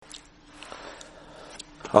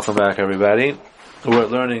Welcome back, everybody. We're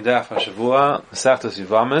learning Daf HaShavua, Masechtas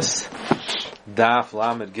Yevamos, Daf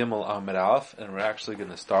Lamed Gimel Amud Aleph, and we're actually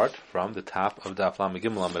going to start from the top of Daf Lamed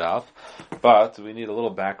Gimel Amud Aleph, but we need a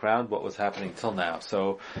little background, what was happening till now.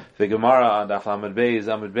 So, the Gemara on Daf Lamed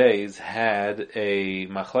Beis had a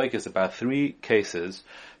machlokes about three cases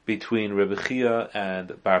between Rebbe Chia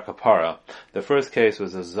and Bar Kapara. The first case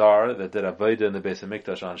was a Zar that did Avodah in the Beis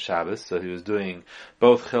HaMikdash on Shabbos, so he was doing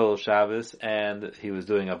both Chil Shabbos and he was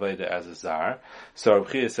doing Avodah as a Zar. So Rebbe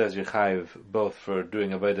Chia says you're chayiv both for doing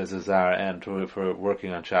Avodah as a Zar and for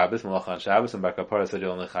working on Shabbos, Malach on Shabbos, and Bar Kapara said you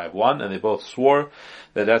only chayiv one, and they both swore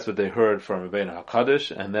that that's what they heard from Rebbeinu HaKadosh,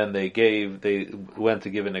 and then they went to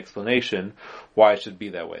give an explanation why it should be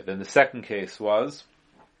that way. Then the second case was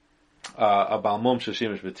a Balmum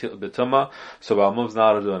Shashimish B'tumah. So Balmum's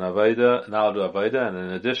not to do an Avodah, and in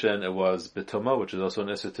addition it was B'tumah, which is also an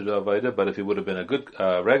Issur to do Avodah, but if he would have been a good,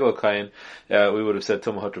 regular Kain, we would have said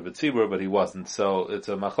Tumah Hotra B'tzibur, but he wasn't. So it's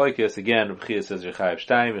a Machlokes, again, Reb Chia says you're Chayiv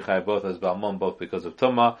Shtayim, you're Chayiv both as Balmum, both because of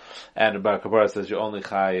Tumah, and Bar Kapara says you're only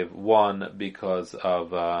Chayiv one because of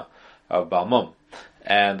Balmum.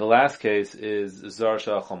 And the last case is Zar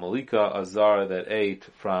Shachal Malika, a Zar that ate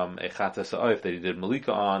from a Chatas Ha'oif that he did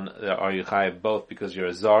Malika on. Are you chayiv both because you're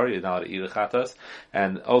a Zar, you're not allowed to eat a Chatas,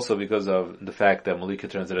 and also because of the fact that Malika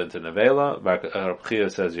turns it into Nevela. Reb Chia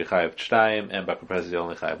says you're chayiv Shtayim, and Bar Kapara says you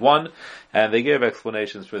only chayiv one. And they gave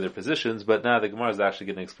explanations for their positions, but now the Gemara is actually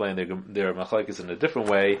going to explain their machlokes in a different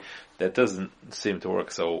way that doesn't seem to work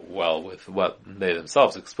so well with what they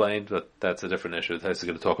themselves explained, but that's a different issue. The Tais is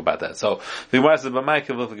going to talk about that. So the Gemara says,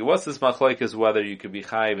 what's this machlokes, whether you could be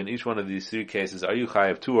chayiv in each one of these three cases? Are you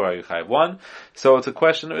chayiv two or are you chayiv one? So it's a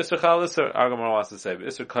question of Isser Chal Isser. Our Gemara wants to say,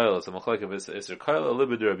 Isser Kail, it's a machlokes of Isser Kail, a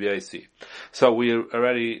libid Rabbi Yaisi. So we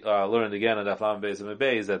already learned again in Daf Lamed Beis and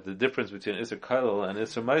Beis that the difference between Isser Kail and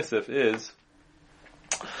Isser Maisif is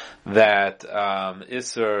that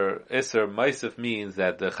Isser Maisif means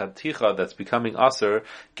that the Chaticha that's becoming Aser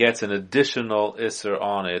gets an additional Isser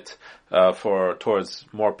on it towards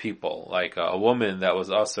more people. Like a woman that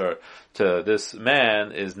was Aser to this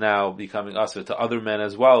man is now becoming Aser to other men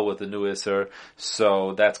as well with the new Isser,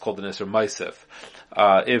 so that's called an Isser Maisif.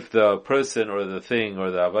 If the person or the thing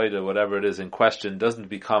or the Avodah, whatever it is in question, doesn't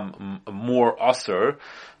become more Aser,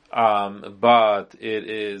 but it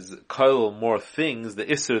is kail more things. The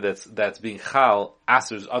isser that's being chal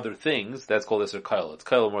asers other things. That's called isser kail. It's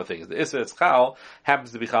kail more things. The isser that's chal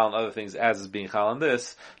happens to be chal on other things as is being chal on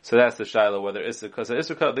this. So that's the shaila whether isser because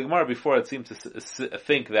isser kail. The Gemara before it seemed to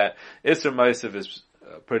think that isser ma'isiv is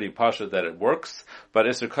pretty pasha that it works, but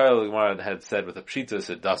Isser Kail, the Gemara had said with the Pshitas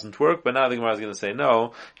it doesn't work, but now the Gemara is going to say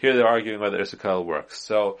no. Here they're arguing whether Isser Kail works.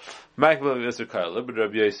 So, Makbel of Isser Kail, Libid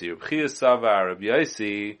Rabbi Yaisi, Reb Chia Savar Rabbi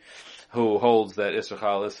Yaisi, who holds that Isser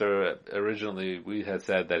Chal Isser, originally we had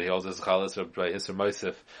said that he holds Isser Chal Isser by Isser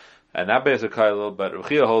Moisif, and not by Isser Kail, but Reb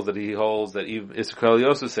Chia holds that even Isser Kail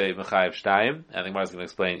Yosu say Mechayiv Shtayim, and the Gemara is going to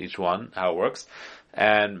explain each one, how it works.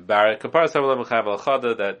 And Bar Kapara Savala Mechayiv Al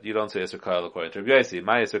Chada, that you don't say Isser Kail according to Rabbi Yaisi.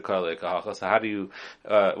 My Isser Kail Ekahacha. So how do you,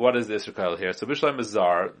 what is the Isser Kail here? So Bishlam is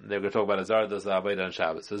Zar. They're going to talk about a Zar does Avodah on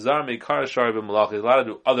Shabbos. So Zar Meikar Shari B'Malach. He's allowed to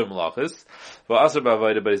do other Malachis. But Asr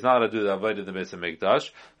B'Avodah, but he's not allowed to do the Avodah in the Beis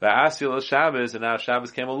HaMikdash. V'Asil Shabbos, and now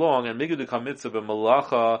Shabbos came along, and Migud Dekam Mitzvah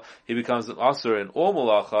B'Malacha, he becomes an Asr in all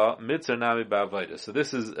Malacha, Mitzvah Nami B'Avodah. So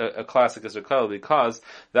this is a classic Isser Kail because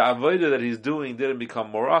the Avodah that he's doing didn't become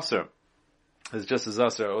more Asr. It's just as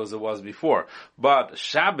Asr as it was before. But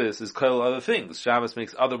Shabbos is Kail other things. Shabbos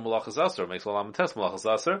makes other Malachas Asr, makes Olam Tes Malachas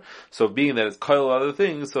Asr. So being that it's Kail other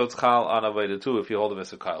things, so it's Chal on Avodah too, if you hold of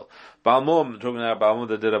Isser Kail. Balmum, talking about Balmum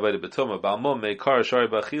that did Avodah B'tumah. Balmum, Meikar Shari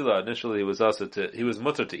B'achila, initially he was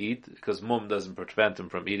mutter to eat, because Mum doesn't prevent him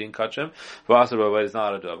from eating Kachim. But Asr B'Avodah is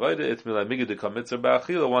not allowed to do Avodah. It's Mila Migud Dekam Mitzvah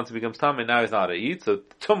B'achila, once he becomes Tamei, now he's not allowed to eat. So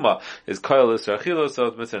Tumah is Kail Isser Achila, so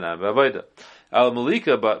it's Mitzvah Nami B'Avodah. Al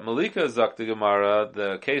Malika, but Malika Zak the Gemara,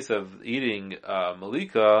 the case of eating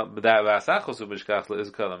Malika,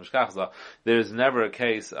 there's never a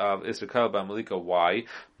case of Isser Kail by Malika. Why?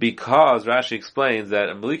 Because Rashi explains that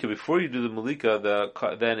in Malika, before you do the Malika,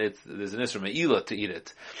 then there's an Isser Me'ila to eat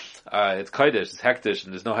it. It's Kaidish, it's Hektish,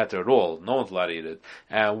 and there's no Heter at all. No one's allowed to eat it.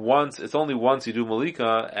 And it's only once you do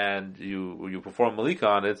Malika, and you perform Malika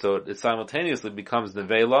on it, so it simultaneously becomes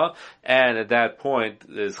Nevela, and at that point,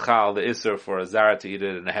 there's Chal, the Isser for a Zara to eat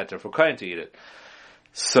it, and a Heter for Kain to eat it.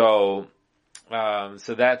 So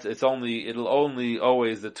it'll only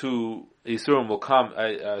always the two Yisurim will come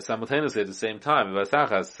simultaneously at the same time.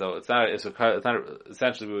 So it's not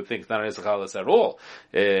essentially we would think it's not an Isser Chalas at all.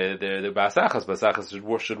 They're Basachas.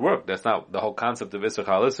 Basachas should work. That's not the whole concept of Isser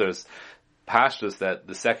Chalas. pashtus that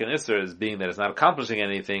the second Isser is being that it's not accomplishing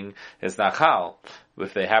anything, it's not chal.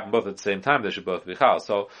 If they happen both at the same time, they should both be chal.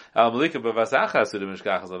 So, Malika b'vasachas u'de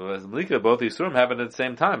mishkachas, Malika, both these surim happen at the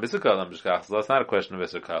same time. B'isukal and mishkachas, that's not a question of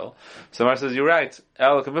Isukal. So Mar says, you're right.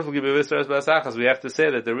 El kamifel gibi v'isser b'asachas, we have to say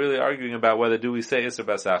that they're really arguing about whether do we say Isser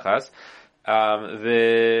b'asachas.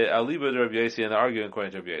 The Aliba Rabbi Yossi and the arguing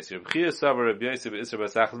according to Rabbi Yossi. Rabbi Chia Savar Rabbi Yossi Isser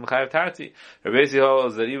Basachas Mechayev Tarti. Rabbi Yossi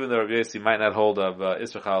holds that even though Rabbi Yossi might not hold of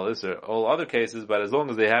Isser Chal Isser, all other cases, but as long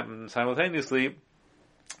as they happen simultaneously,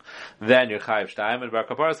 then you're Chayev Shtayim and Bar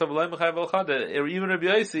Kapara Savar Mechayev Elchad. Even Rabbi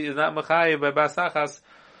Yossi is not Mechayev by Basachas.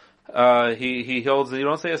 He holds that you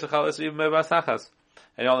don't say Isser Chal Isser even by Basachas,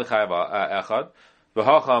 and you only Chayev Echad. Now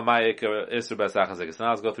let's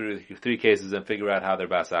go through 3 cases and figure out how they're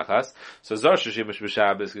basachas. So Zor Shishimish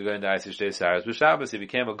b'Shabbos could go into Isish Day Saras b'Shabbos. He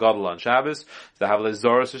became a gadol on Shabbos. So have like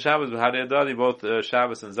Zoros Shabbos. But how they do? Both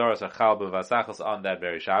Shabbos and Zoros are chal b'vasachas on that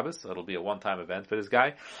very Shabbos. So it'll be a one-time event for this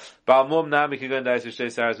guy. Balmum Nami could go into Isish Day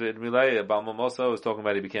Saras b'Milei. Balmum also was talking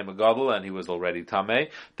about he became a gadol and he was already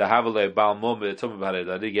tamei. The Havale Balmum b'Tumah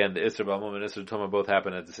b'Hadei again. The Isser Balmum and Isser Tumah both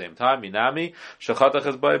happen at the same time. Minami Shachatach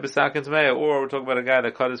is by b'Sakin Tmei. Or we're talking about a guy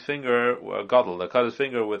that cut his finger, gadol, that cut his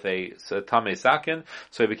finger with a tamei sakin,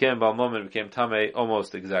 so he became balmum and became tamei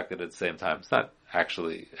almost exactly at the same time. It's not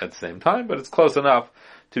actually at the same time, but it's close enough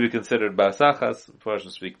to be considered basachas.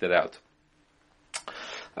 Persians speak that out.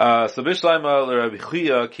 So Bishleima Rabbi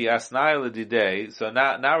Chia ki asnai l'didei. So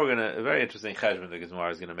now we're gonna, a very interesting cheshbon the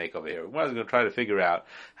Gemara is gonna make over here. Gemara is gonna try to figure out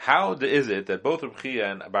how is it that both Rabbi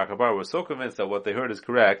Chia and Bar Kabar were so convinced that what they heard is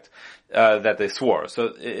correct, that they swore.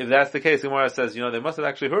 So if that's the case, Gemara says, they must have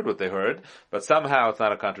actually heard what they heard, but somehow it's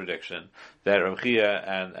not a contradiction that Rabbi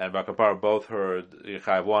Chia and Bar Kabar both heard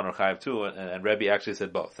Chayav 1 or Chayav 2, and Rebbe actually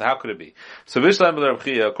said both. So how could it be? So Bishleima Rabbi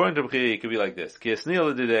Chia, according to Rabbi Chia, it could be like this: Ki asnai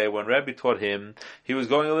l'didei, when Rebbe taught him, he was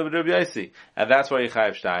going a little bit Rabbi Yossi, and that's why he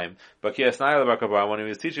chayev shtayim. But Ki asnai Bar Kabar, when he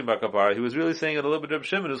was teaching Bar Kabar, he was really saying it a little bit Rabbi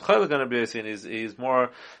Shimon, who's chaylik on Rabbi Yossi, and he's more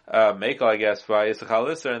mekel, I guess, by Yisachal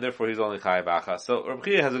Isser, and therefore he's only chayev achas. So Rabbi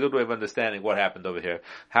Chia has a good way of understanding what happened over here.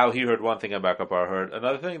 How he heard one thing and Bar Kabar heard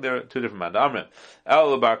another thing. There are 2 different mandamrim.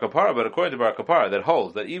 El Bar Kabar, but according to Bar Kabar, that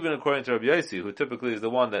holds that even according to Rabbi Yossi, who typically is the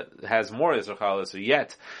one that has more Yisachal Isser,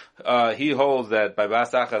 yet he holds that by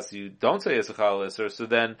Bas Achas you don't say Yisachal Isser. So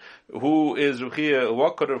then, who is Rabbi Chia?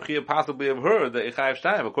 What could Rabbi Chia possibly have heard that Chayev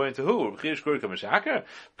Shtayim? According to who? Rabbi Chia Shkur Kamashakar.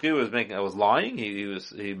 Rabbi Chia was lying.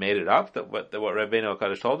 He made it up. That what Rabbeinu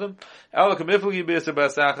HaKadosh told him. No,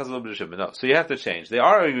 so you have to change. They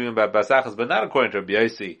are arguing about Bas Achas, but not according to Rabbi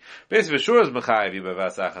Yossi. Basically, for sure is Mechayev by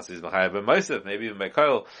Bas Achas. He's Mechayev by Mosef, maybe even by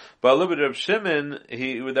Michoel. But a little bit of Rabbi Shimon,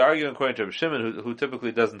 they're arguing according to Rabbi Shimon, who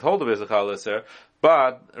typically doesn't hold the Yisachal Isser,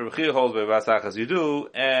 but Rabbi Chia holds by Bas Achas you do,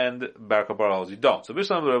 and Bar Kabar holds you don't. So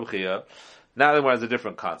Bishlam Rabbi Chia, now the one has a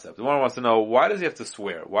different concept. The one wants to know, why does he have to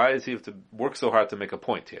swear? Why does he have to work so hard to make a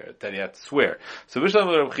point here, that he has to swear? So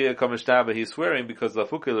Bishlam Rabbi Chia Kamishtabah, he's swearing because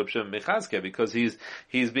Lafuke Rabbi Shimon Mechazke, because he's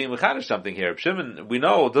being Mechadish something here. Rabbi Shimon, we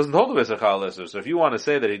know, doesn't hold the Yisachal Isser, so if you want to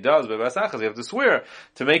say that he does by Bas Achas, you have to swear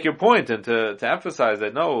to make your point and to emphasize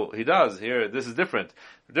that no, he does. Here, this is different.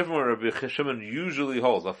 Different what Rabbi Shimon usually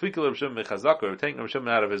holds. Lafuke Rabbi Shimon Mechazaka, taking Rabbi Shimon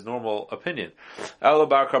out of his normal opinion. But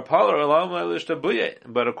according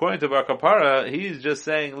to Bar Kapara, he's just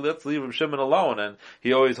saying, let's leave Rabbi Shimon alone, and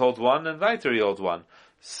he always holds one, and Viter he holds one.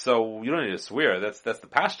 So you don't need to swear. That's the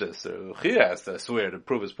pashtus. Chia has to swear to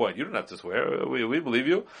prove his point. You don't have to swear. We believe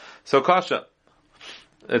you. So kasha.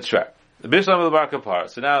 That's right. The Bishlam of Bar Kapara.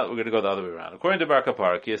 So now we're going to go the other way around. According to Bar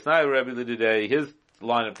Kapara, Ki asnai Rebbe l'didei, his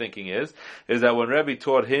line of thinking is that when Rebbe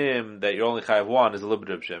taught him that you're only chayav 1 is a little bit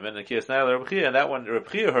of Shimon, and Ki asnai Rabbi Chia, and that when Rabbi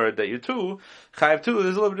Chia heard that you're 2, chayav 2,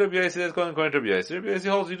 there's a little bit of Rabbi Yossi that's going according to Rabbi Yossi. Rabbi Yossi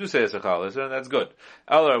holds you do say Yisachal Isser, and that's good.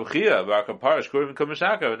 El Rabbi Chia, Bar Kapara, Shkurim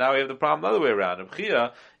Kamashaka, now we have the problem the other way around. Rabbi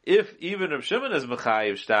Chia, if even Rabbi Shimon is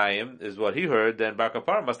Mechayev Shtayim, is what he heard, then Bar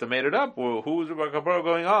Kapara must have made it up. Or who was Bar Kapara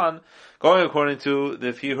going according to,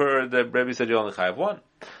 if he heard that Rebbe said you only Chayav 1?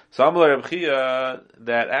 So Amalei Rabbi Chia,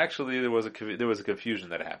 that actually there was a confusion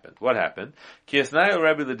that happened. What happened? Ki asnai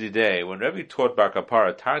Rebbe l'didei, when Rebbe taught Bar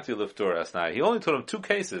Kapara, Tarti liftur asnai, he only taught him 2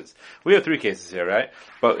 cases. We have 3 cases here, right?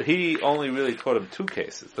 But he only really taught him 2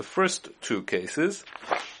 cases. The first 2 cases,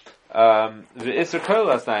 the Isser Kol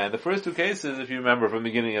asnai, and the first 2 cases, if you remember from the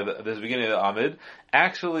beginning of the Amid,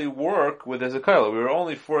 actually work with Isser Kol. We were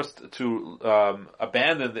only forced to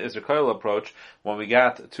abandon the Isser Kol approach when we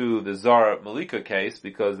got to the Zar Malika case,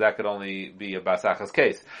 because that could only be a Bas Achas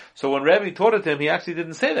case. So when Rebbe taught it to him, he actually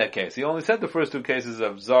didn't say that case. He only said the first 2 cases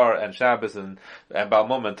of Zar and Shabbos and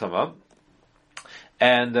Balmum and Tumah.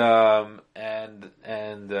 And he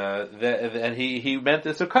meant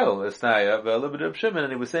Isser Kail, Esnaya, a little bit of Shimon,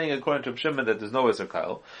 and he was saying according to Shimon that there's no Isser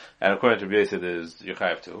Kail, and according to Yosef there's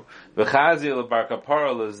Yechayev too. V'chazi Bar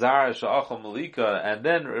Kapara l'Zar she'achal malika, and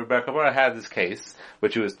then Bar Kapara had this case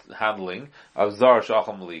which he was handling of Zar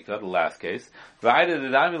she'achal malika, the last case. V'ayda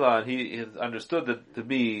d'Damila, and he understood that to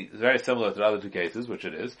be very similar to the other two cases, which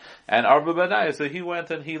it is. And Arba Badaya, so he went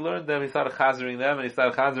and he learned them. He started chazering them, and he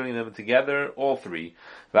started chazering them together, all three.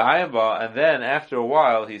 And then after a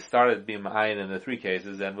while, he started being ma'ayin in the three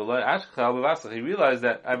cases, and he realized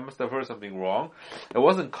that I must have heard something wrong. It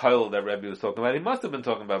wasn't Kyle that Rebbe was talking about. He must have been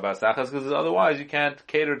talking about Basachas, because otherwise you can't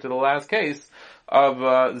cater to the last case of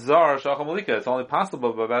Zar Shacham Malika. It's only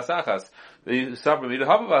possible by Basachas.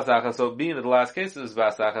 So being that the last case is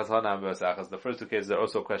Basachas, Hanam Basachas, the first two cases are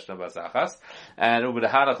also a question of Basachas, and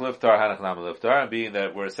Hanach Liftar, Hanach Nam Liftar, and being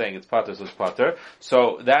that we're saying it's Pater, so it's Pater.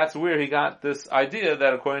 So that's where he got this idea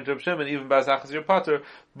that according to Reb Shimon, even Basachas is your Pater,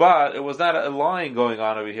 but it was not a lying going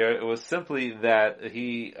on over here. It was simply that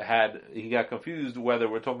he got confused whether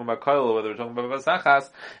we're talking about Kail or whether we're talking about Basachas,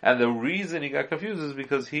 and the reason he got confused is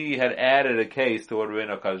because he had added a case to what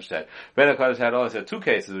Reino Kaddish said. Reino Kaddish had only said two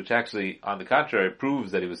cases, which actually, on the contrary,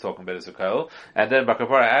 proves that he was talking about Isser Kail, and then Bar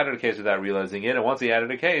Kapara added a case without realizing it, and once he added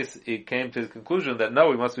a case, he came to his conclusion that no,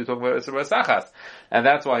 we must be talking about Isser Basachas, and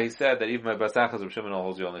that's why he said that even by Basachas, Reb Shimon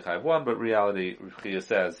holds you only Chayiv one, but reality, Reb Chia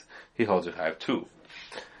says, he holds you Chayiv two.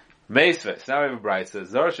 Meisves. Now we have a brayta.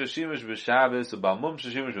 Zar sheshimish b'Shabbos u'balmum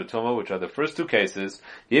sheshimish b'Tumah, which are the first two cases.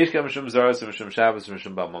 Yesh kam mishum zaros mishum Shabbos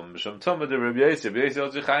mishum balmum mishum Tumah. The Rabbi Yosef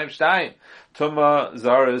holds Chayiv shtayim. Tumah,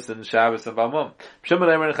 zaros, and Shabbos and balmum. Mishum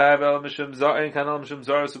leimer Chayiv el mishum zar and kanal mishum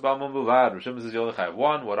zaros u'balmum b'vad. Mishum says you only Chayiv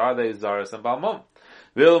one. What are they? Zaros and balmum.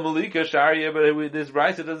 Vil Malika Sharia, but this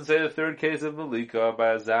brayta doesn't say the third case of Malika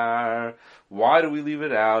by Azar. Why do we leave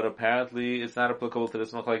it out? Apparently, it's not applicable to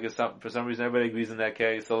this machlekes. For some reason, everybody agrees in that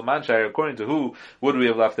case. So, Laman Shire, according to who would we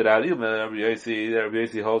have left it out? Even Rabbi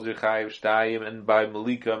Yossi holds your Chayiv Shtayim, and by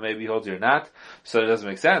Malika maybe holds your not. So it doesn't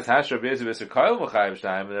make sense. Hash Rabbi Yossi B'Isser Kail M'Chayiv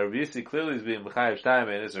Shtayim, and Rabbi Yossi clearly is being M'Chayiv Shtayim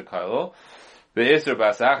and Isser Kail. Be'isr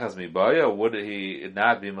basachas mibaya, would he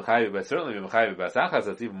not be mechayiv, but certainly be mechayiv basachas?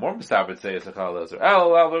 That's even more misaber to say Isr Kal Isr.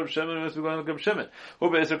 Reb Shimon must be going to Reb Shimon. Who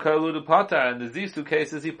be'isr kailu to pater, and there's these two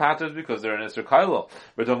cases he paters because they're in Isr Kailu.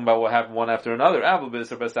 We're talking about what happened one after another. Abel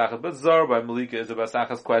be'isr basachas, but zar by Malika is a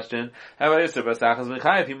basachas question. And by Isr basachas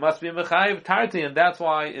mechayiv, he must be mechayiv tarti, and that's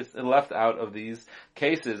why it's left out of these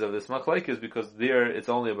cases of this machlekes, because there it's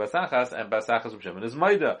only a basachas, and basachas Reb Shimon is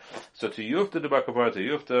maida. So to Yufta, the Bar Kapara to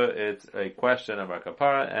Yufta, it's a question of Bar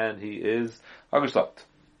Kapara, and he is Agushlat.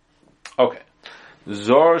 Okay.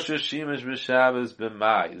 Zor sheshimish b'Shabbos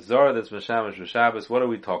b'mai. Zor that's b'shamish b'Shabbos. What are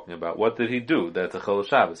we talking about? What did he do? That's a chol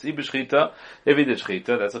Shabbos. If he did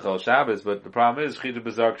shchita, that's a chol Shabbos. But the problem is shchita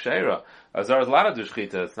b'zar k'sheira. A zar is allowed to do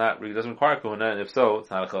shchita. It's not. It doesn't require kuhuna, and if so,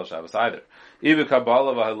 it's not a chol Shabbos either. Even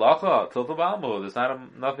kabbalah v'halacha tilta b'almu. There's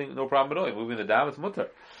no problem at all. You're moving the dam, it's mutter.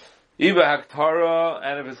 Iba haktara,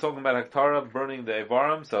 and if it's talking about haktara, burning the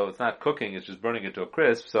evarim, so it's not cooking, it's just burning it to a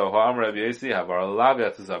crisp. So ha'am Rabbi Yossi, havar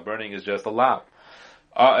lav, burning is just a lav.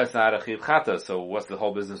 It's not a chiv chata, so what's the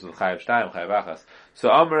whole business with chayiv shtayim, chayiv achas? So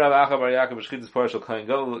amar Rav Acha bar Yaakov b'shchitas parashal kain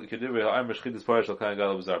gadol, kedivri ha'am b'shchitas parashal kain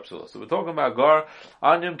gadol b'zar psula. So we're talking about Gar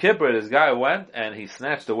on Yom Kippur. This guy went and he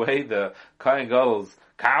snatched away the kain gadol's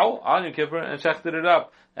cow on Yom Kippur and shechted it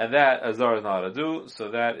up. And that Azar is not allowed to do,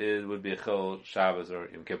 so that would be a Chil Shabbos or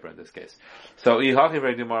Yom Kippur in this case. So, Ihaki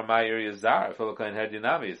Vegdimar, my area is Zar, a fellow Kain Head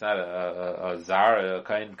Yinami. It's not a Zar, a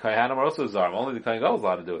Kain Hanam are also Zar. Only the Kain Gadol is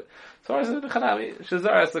allowed to do it. So, I said, Chanami,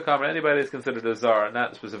 Shazar has to come. Anybody is considered a Zar,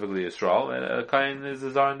 not specifically a Straw, and a Kain is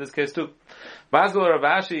a Zar in this case too. Mazal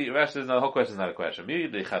Ravashi, the whole question is not a question. We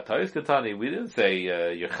didn't say,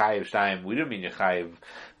 Yechayiv Shtayim, we didn't mean Yechayiv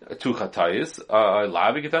two Chatayis.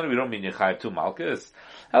 Lavi Ketani, we don't mean Yechayiv two Malkas.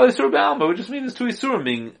 We just mean there's two Isurim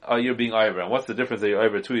being, you're being Iver. And what's the difference that you're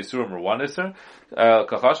Iver two Isurim or one Isur?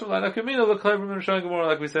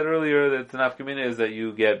 Like we said earlier, that the Nafkamina is that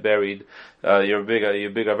you get buried, you're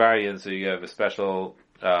bigger variant, so you have a special,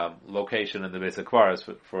 location in the basic Kvaras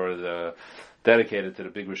for the, dedicated to the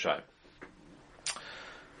big Rishayim.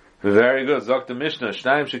 Very good. Zok the Mishnah.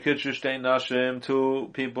 Shnaim shekitshu shtein nashim.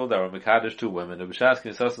 Two people that were mekadosh, two women.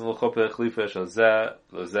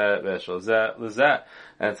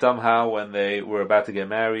 And somehow when they were about to get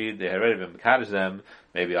married, they had already been mekadosh them.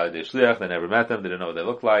 Maybe al yedei shliach, they never met them, they didn't know what they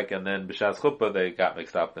looked like, and then b'shas chuppah they got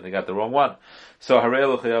mixed up and they got the wrong one. So harei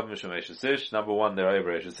lo chayav mishum eshesish. Number one, they're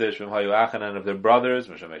over eshesish. V'im hayu achan, and if they're brothers,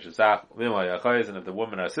 mishum eshesach. V'im hayu achayis, and if the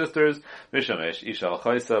women are sisters, mishum esh isha al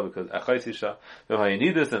chayisa, because achayis isha. V'im hayu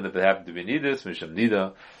nidus, and if they happen to be nidus, mishum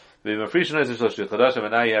nida. And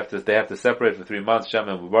now they have to separate for 3 months, Shem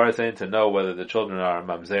and Mubarasain, to know whether the children are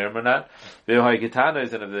mamzerim or not. And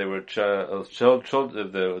if they were if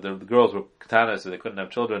the girls were ketanas, so they couldn't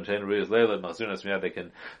have children, they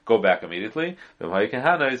can go back immediately. And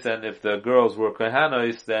if the girls were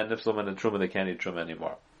kohanos, then nifsum and truma, they can't eat truma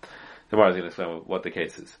anymore. The Gemara is going to explain what the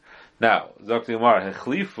case is. Now, Zok Gemara,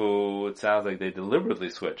 Hechlifu, it sounds like they deliberately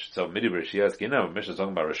switched. So, Midi B'Rishiyas Gina, Mishnah is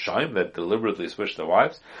talking about Rishaim that deliberately switched their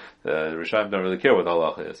wives. The Rishaim don't really care what the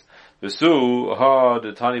halacha is. V'su, ha,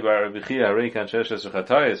 the Tani Bar B'chia, Reikan Sheshes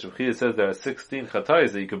Chatayis. B'chia says there are 16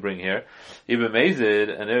 Chatayis that you can bring here. Even Mazid,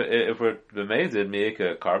 and if we're B'Mazid,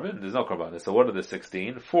 Mi'eka carbon, there's no carbon. So what are the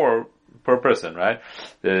 16? 4 per person, right?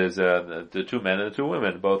 There's the 2 men and the 2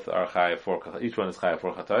 women. Both are chayav 4, each one is chayav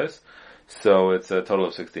 4 chatayos. So it's a total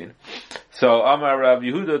of 16. So Amar Rav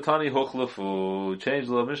Yehuda Tani Hochlefu changed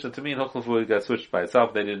the Mishnah to mean Hochlefu. It got switched by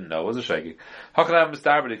itself. They didn't know. It was a shaky. Hakanam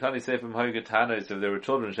Mistabri Kani Seifim Hayugatana. So if there were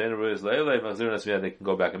children, Shana Ruiz Leile Mazirnas, they can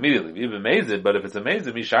go back immediately. Even amazed, but if it's amazed,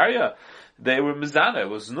 Misharia, they were mizana. It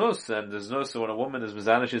was nus, and there's nus. So when a woman is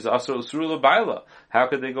mizana, she's also usrula baila. How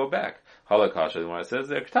could they go back? Halakasha, the Gemara says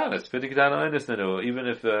they're ketanas. Even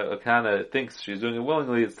if a kana thinks she's doing it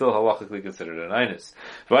willingly, it's still halachically considered an einus.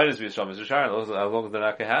 As long as they're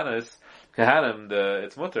not kahanas,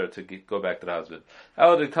 it's mutter to go back to the husband.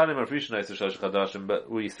 But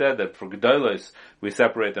we said that for gedolos we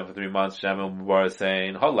separate them for 3 months. Shamil Mubarak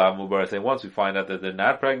saying, Halav Mubarak saying, once we find out that they're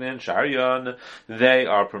not pregnant, Sharion, they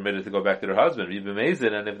are permitted to go back to their husband. We've been amazed,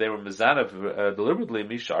 and if they were mizana deliberately,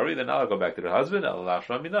 Mishari, then I'll go back to their husband. Allah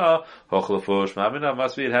Shma Mina, Hochlafu Shma Mina,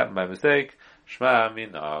 must be it happened by mistake. Shma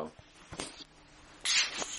Mina.